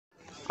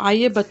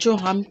आइए बच्चों,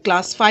 हम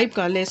क्लास 5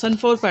 का लेसन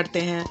 4 पढ़ते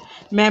हैं।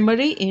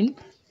 Memory in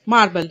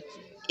marble.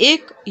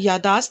 एक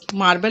यादाश्त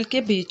मार्बल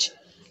के बीच।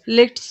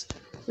 Let's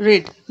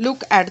read,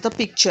 look at the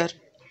picture.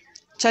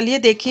 चलिए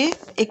देखिए,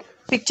 एक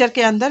पिक्चर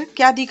के अंदर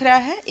क्या दिख रहा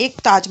है। एक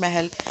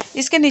ताजमहल।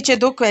 इसके नीचे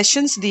 2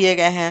 क्वेश्चंस दिए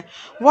गए हैं।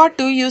 What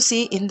do you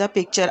see in the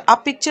picture?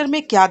 आप पिक्चर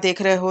में क्या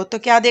देख रहे हो? तो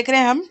क्या देख रहे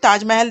हैं हम?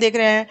 ताजमहल देख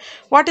रहे हैं।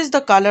 What is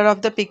the colour of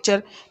the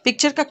picture?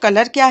 Picture का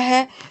कलर क्या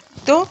है?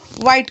 तो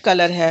वाइट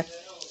कलर है।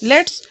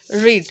 Let's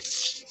read.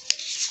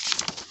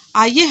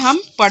 आइए हम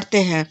पढ़ते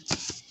हैं।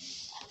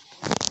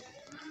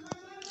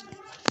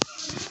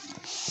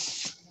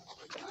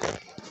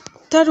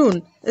 तरुण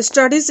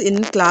स्टडीज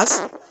इन क्लास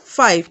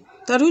 5।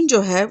 तरुण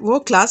जो है वो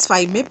क्लास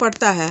 5 में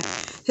पढ़ता है।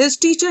 His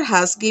teacher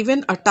has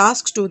given a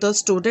task to the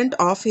student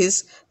of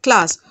his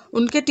class.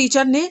 उनके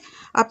टीचर ने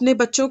अपने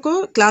बच्चों को,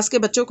 क्लास के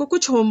बच्चों को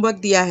कुछ होमवर्क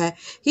दिया है।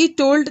 He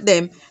told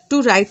them to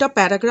right a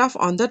paragraph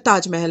on the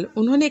Taj Mahal.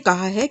 उन्होंने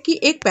कहा है कि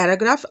एक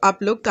पैराग्राफ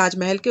आप लोग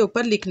ताजमहल के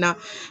ऊपर लिखना।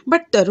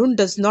 But Tarun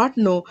does not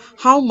know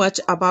how much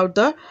about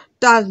the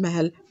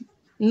Taj Mahal.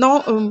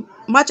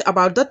 Much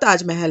about the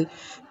Taj Mahal.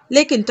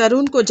 लेकिन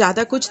तरुण को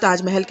ज़्यादा कुछ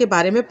ताजमहल के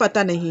बारे में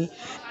पता नहीं।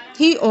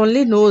 He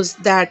only knows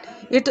that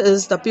it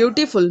is the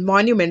beautiful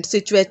monument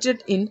situated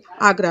in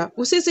Agra.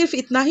 उसे सिर्फ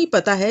इतना ही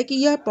पता है कि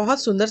यह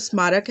बहुत सुंदर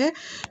स्मारक है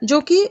जो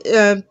कि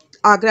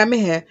आगरा में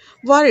है।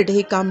 Worried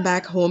he come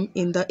back home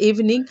in the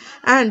evening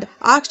and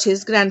asked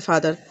his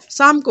grandfather।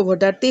 शाम को वो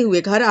डरते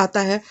हुए घर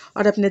आता है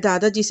और अपने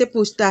दादाजी से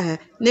पूछता है।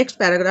 Next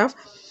paragraph.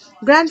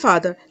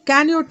 Grandfather,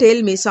 can you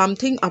tell me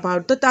something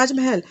about the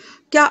Taj Mahal?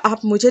 क्या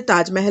आप मुझे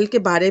ताजमहल के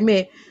बारे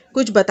में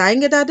कुछ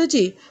बताएंगे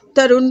दादाजी?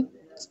 तरुण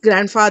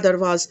ग्रैंडफादर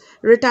वॉज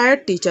रिटायर्ड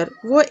टीचर।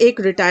 वो एक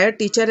रिटायर्ड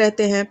टीचर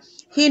रहते हैं।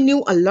 ही new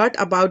a lot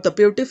about the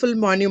beautiful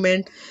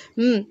monument.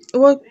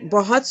 वो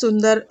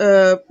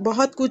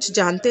बहुत कुछ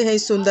जानते हैं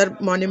इस सुंदर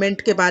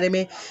मॉन्यूमेंट के बारे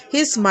में।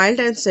 ही स्माइल्ड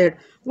एंड सेड।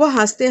 वो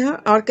हंसते हैं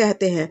और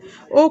कहते हैं,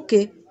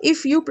 okay,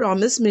 if you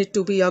promise me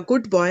to be a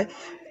good boy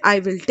I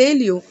will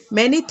tell you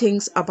many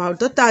things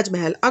about the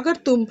Taj Mahal. अगर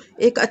तुम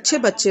एक अच्छे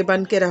बच्चे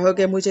बन के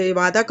रहोगे, मुझे ये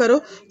वादा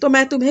करो, तो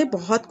मैं तुम्हें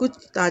बहुत कुछ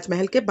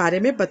ताजमहल के बारे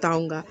में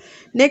बताऊंगा।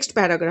 Next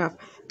paragraph.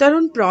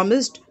 Tarun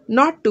promised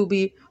not to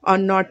be और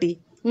naughty.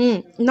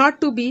 Not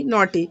to be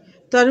naughty.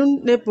 तरुण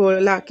ने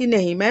बोला कि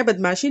नहीं, मैं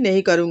बदमाशी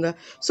नहीं करूंगा।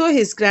 So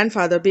his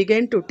grandfather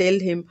begin to tell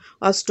him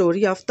a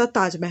story of the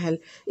Taj Mahal.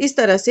 इस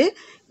तरह से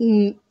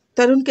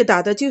तरुण के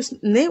दादाजी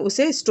ने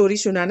उसे स्टोरी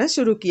सुनाना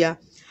शुरू किया।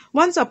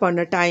 Once upon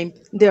a time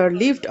there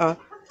lived a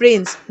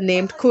prince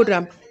named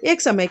Khurram.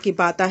 एक समय की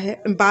बात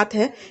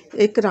है,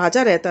 एक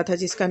राजा रहता था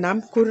जिसका नाम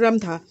खुर्रम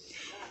था।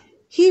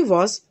 He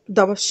was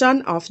the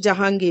son of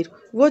Jahangir.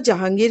 वो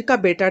जहांगीर का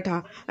बेटा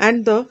था।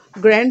 And the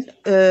grand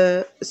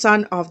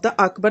son of the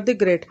Akbar the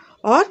great.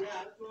 और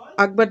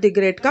अकबर द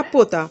ग्रेट का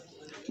पोता।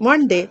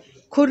 One day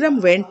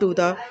Khurram went to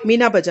the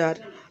Meena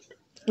बाजार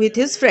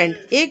with his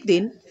friend। एक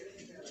दिन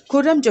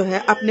खुर्रम जो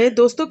है अपने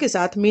दोस्तों के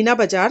साथ मीना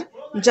बाजार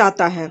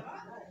जाता है।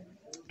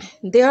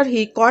 There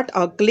he caught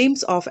a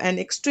glimpse of an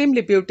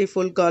extremely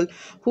beautiful girl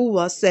who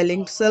was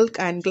selling silk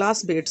and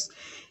glass beads।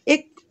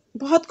 एक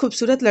बहुत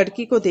खूबसूरत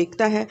लड़की को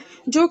देखता है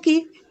जो कि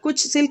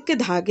कुछ सिल्क के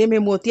धागे में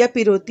मोतियाँ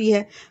पिरोती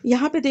है।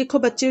 यहाँ पे देखो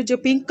बच्चे, जो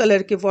पिंक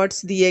कलर के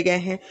वर्ड्स दिए गए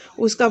हैं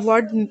उसका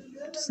वर्ड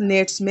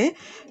नेट्स में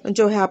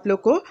जो है आप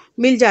लोग को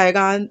मिल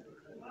जाएगा।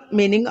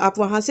 मीनिंग आप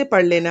वहाँ से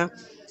पढ़ लेना।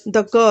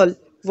 द गर्ल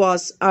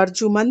वॉज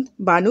अर्जुमन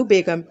बानू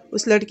बेगम।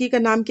 उस लड़की का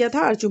नाम क्या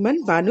था?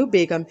 अर्जुमन बानू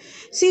बेगम।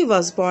 सी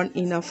was born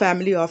in a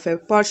family of A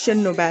Persian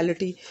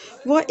नोबैलिटी।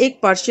 वो एक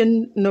पर्शियन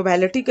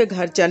नोबैलिटी के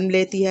घर जन्म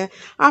लेती है।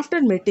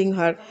 आफ्टर मीटिंग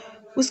हर,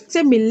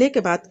 उससे मिलने के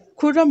बाद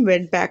Khurram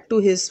went back to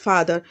his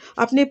father.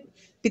 अपने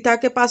पिता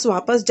के पास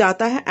वापस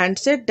जाता है। And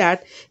said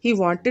that he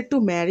wanted to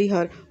marry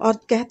her. और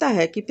कहता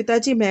है कि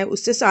पिताजी, मैं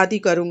उससे शादी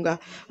करूँगा,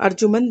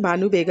 अर्जुमन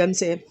बानू बेगम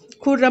से।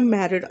 Khurram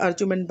married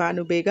Arjuman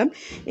Banu Begum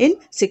in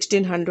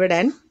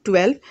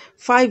 1612,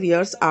 5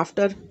 years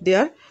after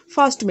their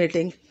first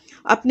meeting।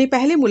 अपनी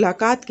पहली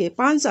मुलाकात के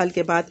 5 साल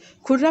के बाद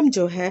खुर्रम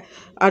जो है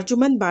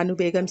अर्जुमन बानू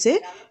बेगम से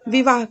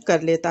विवाह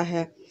कर लेता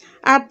है।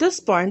 At this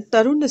point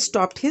Tarun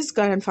stopped his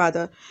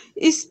grandfather.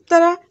 इस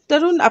तरह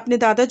तरुण अपने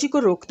दादाजी को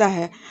रोकता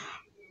है।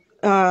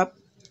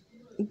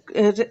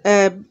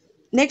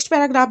 नेक्स्ट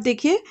पैराग्राफ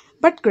देखिए।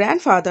 But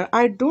grandfather,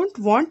 I don't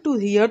want to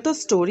here the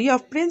story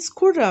of Prince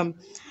Khurram.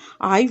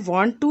 I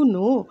want to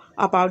know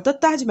about the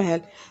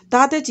Taj Mahal.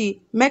 दादाजी,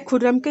 मैं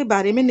खुर्रम के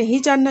बारे में नहीं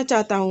जानना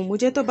चाहता हूँ,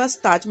 मुझे तो बस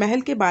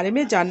ताजमहल के बारे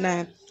में जानना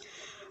है।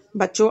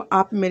 बच्चों,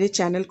 आप मेरे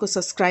चैनल को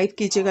सब्सक्राइब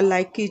कीजिएगा,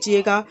 लाइक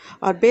कीजिएगा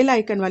और बेल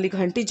आइकन वाली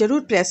घंटी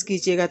ज़रूर प्रेस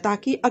कीजिएगा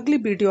ताकि अगली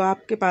वीडियो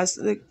आपके पास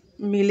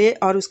मिले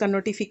और उसका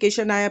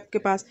नोटिफिकेशन आए आपके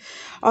पास।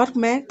 और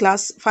मैं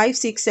क्लास 5,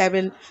 6,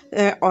 7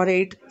 और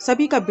 8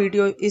 सभी का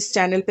वीडियो इस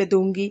चैनल पे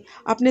दूंगी।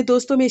 अपने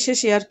दोस्तों में इसे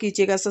शेयर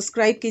कीजिएगा,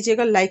 सब्सक्राइब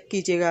कीजिएगा, लाइक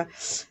कीजिएगा।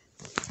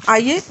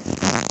 आइए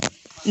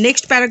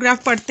नेक्स्ट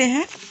पैराग्राफ पढ़ते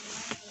हैं।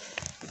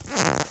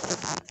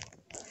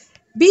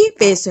 Be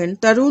patient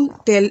Tarun,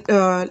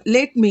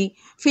 let me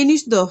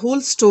finish the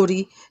whole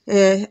story,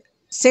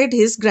 said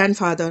his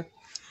grandfather.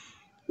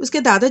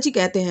 उसके दादाजी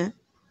कहते हैं,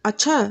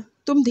 अच्छा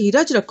तुम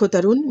धीरज रखो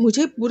तरुण,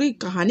 मुझे पूरी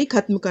कहानी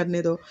खत्म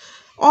करने दो।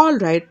 ऑल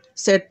राइट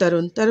सेड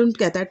तरुण। तरुण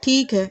कहता है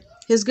ठीक है।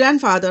 His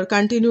grandfather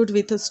continued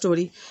with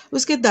story.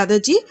 उसके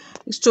दादाजी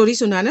स्टोरी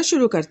सुनाना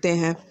शुरू करते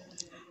हैं।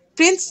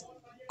 Prince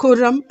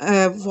Khurram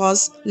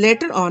was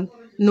later on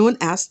known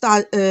as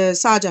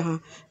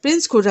Shahjahan.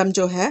 Prince Khurram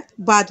जो है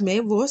बाद में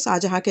वो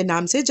शाहजहाँ के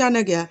नाम से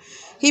जाना गया।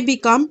 He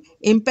become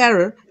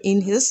empire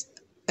in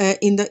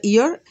the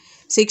year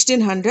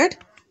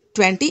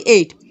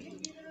 1628।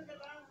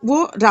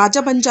 वो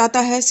राजा बन जाता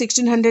है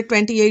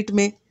 1628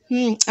 में।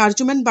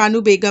 अर्जुमन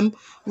बानु बेगम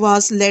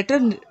was later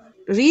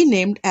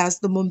renamed as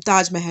the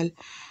Mumtaz Mahal.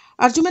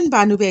 Arjuman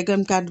बानु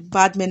बेगम का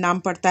बाद में नाम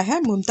पड़ता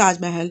है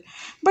Mumtaz Mahal.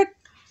 But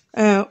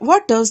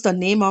what does the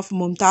name of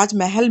Mumtaz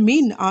Mahal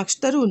mean?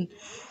 Asked तरुण।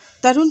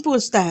 तरुण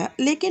पूछता है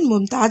लेकिन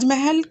मुमताज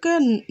महल का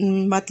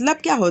मतलब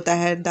क्या होता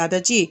है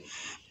दादाजी?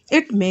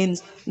 It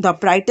means the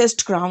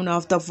brightest crown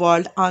of the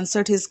world,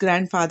 answered his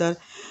grandfather.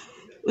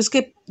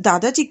 उसके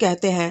दादाजी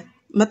कहते हैं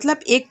मतलब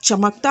एक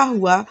चमकता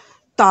हुआ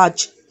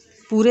ताज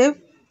पूरे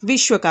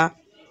विश्व का।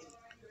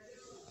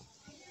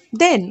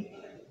 Then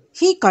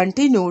he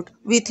continued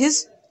with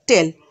his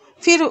tell.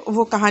 फिर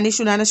वो कहानी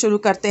सुनाना शुरू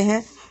करते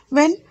हैं।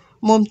 When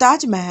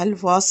Mumtaz Mahal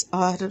was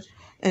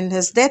in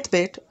his death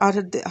bed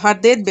और हर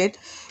डेथ बेड,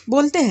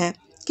 बोलते हैं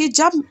कि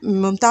जब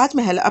मुमताज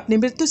महल अपनी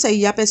मृत्यु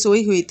शैया पे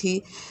सोई हुई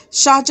थी,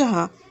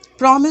 Shahjahan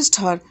promised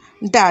her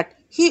that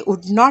he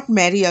would not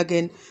marry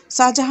again.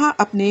 Shahjahan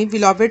अपने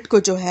बिलॉवेड को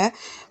जो है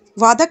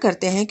वादा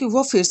करते हैं कि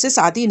वो फिर से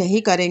शादी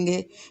नहीं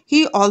करेंगे।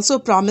 He also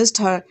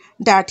promised her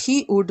that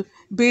he would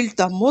build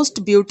the most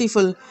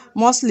beautiful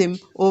मौसलिम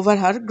over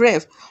her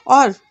grave.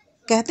 और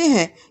कहते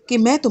हैं कि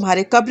मैं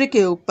तुम्हारे कब्र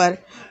के ऊपर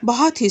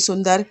बहुत ही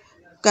सुंदर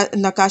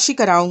नक्काशी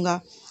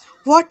कराऊंगा।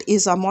 What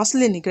is a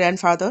मौसलिन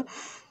grandfather?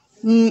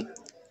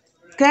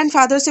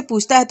 Grandfather से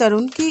पूछता है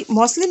तरुण कि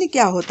मौसलिनी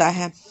क्या होता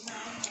है।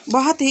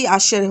 बहुत ही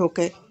आश्चर्य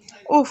होकर,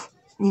 ओह,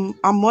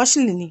 अ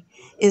मौसलिनी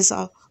is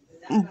a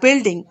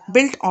building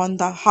built on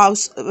the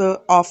house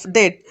of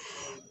dead,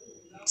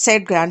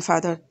 said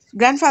grandfather.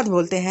 Grandfather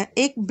बोलते हैं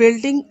एक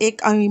बिल्डिंग,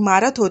 एक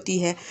इमारत होती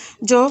है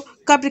जो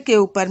कब्र के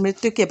ऊपर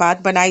मृत्यु के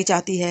बाद बनाई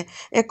जाती है।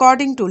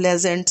 According to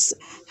legends,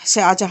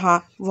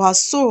 Shahjahan was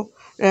so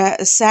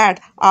sad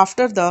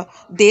after the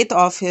death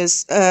of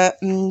his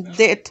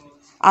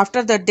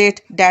after the death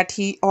that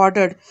he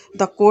ordered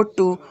the court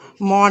to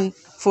mourn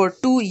for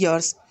 2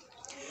 years.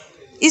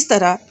 इस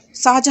तरह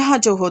शाहजहाँ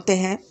जो होते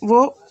हैं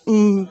वो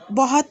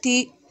बहुत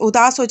ही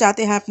उदास हो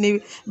जाते हैं अपने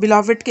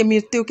बिलॉवेड के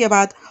मृत्यु के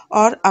बाद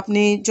और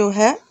अपनी जो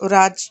है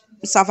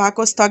राजसभा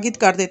को स्थगित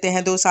कर देते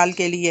हैं 2 साल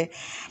के लिए।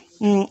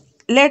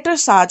 Letter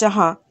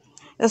Shahjahan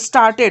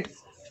started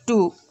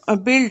to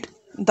build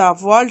the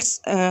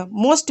world's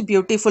most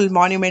beautiful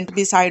monument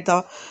beside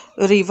the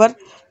river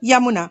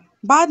Yamuna.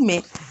 बाद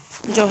में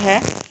जो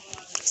है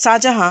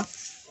शाहजहाँ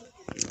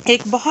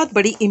एक बहुत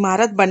बड़ी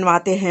इमारत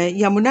बनवाते हैं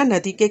यमुना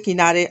नदी के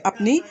किनारे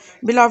अपनी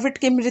बिलॉवेड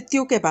के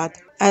मृत्यु के बाद।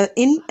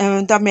 In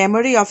the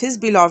memory of his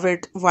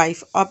बिलॉवेड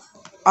wife,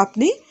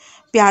 अपनी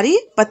प्यारी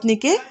पत्नी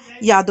के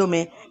यादों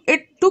में।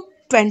 It took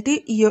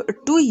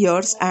 22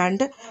 years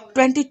and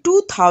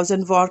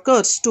 22,000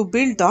 workers to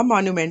build the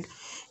monument.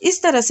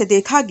 इस तरह से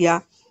देखा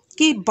गया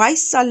कि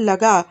 22 साल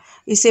लगा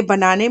इसे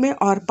बनाने में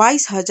और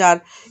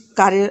 22,000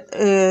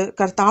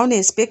 कार्यकर्ताओं ने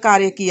इस पे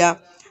कार्य किया।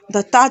 The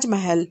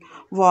Taj Mahal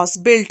was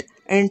built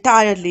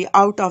entirely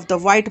out of the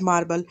white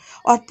marble,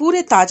 और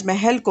पूरे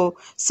ताजमहल को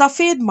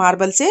सफ़ेद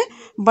मार्बल से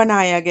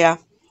बनाया गया।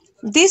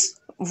 This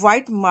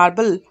white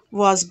marble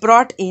was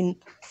brought in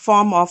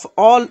form of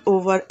all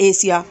over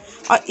Asia,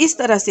 और इस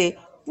तरह से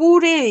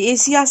पूरे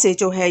एशिया से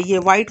जो है ये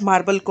वाइट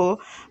मार्बल को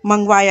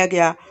मंगवाया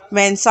गया।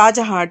 When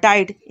Shahjahan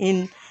died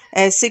in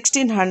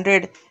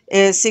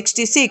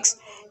 1666,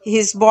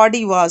 his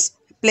body was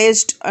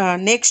placed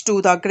next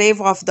to the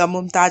grave of the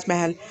Mumtaz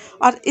Mahal.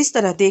 और इस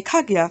तरह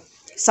देखा गया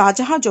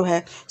शाहजहाँ जो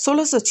है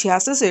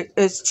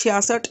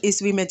 1666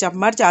 ईस्वी में जब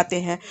मर जाते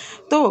हैं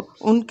तो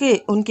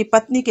उनकी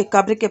पत्नी के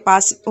कब्र के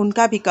पास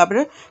उनका भी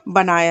कब्र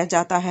बनाया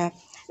जाता है।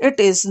 It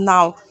is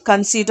now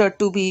considered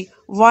to be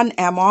one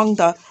among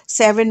the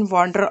 7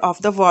 wonder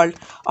of the world,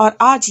 और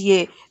आज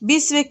ये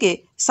विश्व के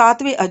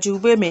 7वें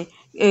अजूबे में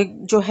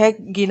जो है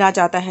गिना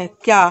जाता है।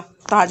 क्या?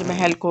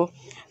 ताजमहल को।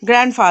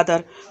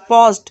 Grandfather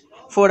paused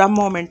for a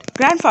moment.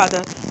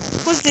 Grandfather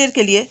कुछ देर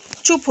के लिए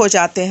चुप हो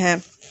जाते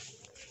हैं।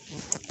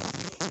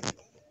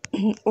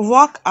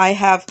 What I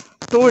have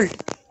told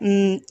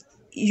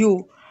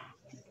you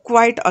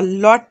quite a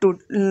lot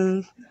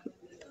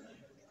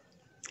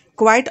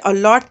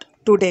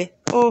today.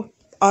 ओह,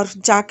 और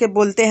जाके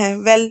बोलते हैं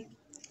वेल,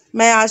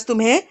 मैं आज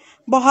तुम्हें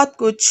बहुत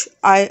कुछ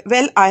I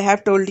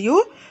have told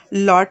you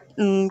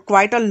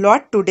quite a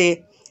lot today.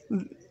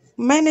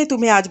 मैंने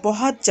तुम्हें आज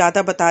बहुत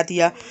ज़्यादा बता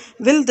दिया।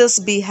 Will this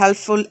be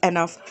helpful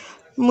enough?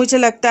 मुझे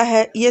लगता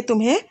है ये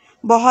तुम्हें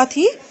बहुत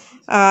ही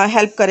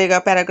हेल्प करेगा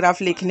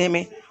पैराग्राफ लिखने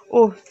में।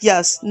 Oh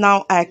yes,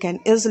 now I can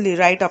easily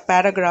right a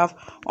paragraph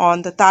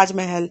on the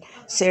Taj Mahal,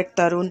 said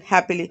Tarun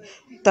happily.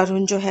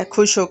 तरुण जो है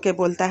खुश होकर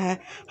बोलता है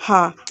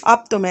हाँ,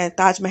 अब तो मैं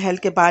ताजमहल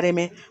के बारे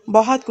में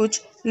बहुत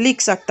कुछ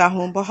लिख सकता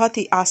हूँ बहुत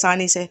ही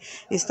आसानी से।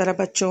 इस तरह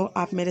बच्चों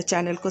आप मेरे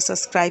चैनल को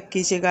सब्सक्राइब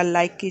कीजिएगा,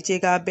 लाइक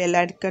कीजिएगा, बेल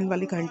आइकन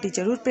वाली घंटी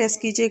ज़रूर प्रेस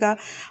कीजिएगा,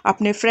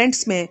 अपने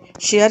फ्रेंड्स में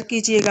शेयर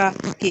कीजिएगा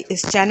कि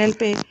इस चैनल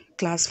पे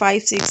क्लास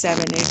 5, 6,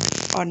 7,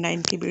 8 और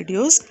 9 की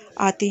वीडियोस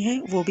आती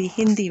हैं, वो भी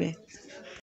हिंदी में।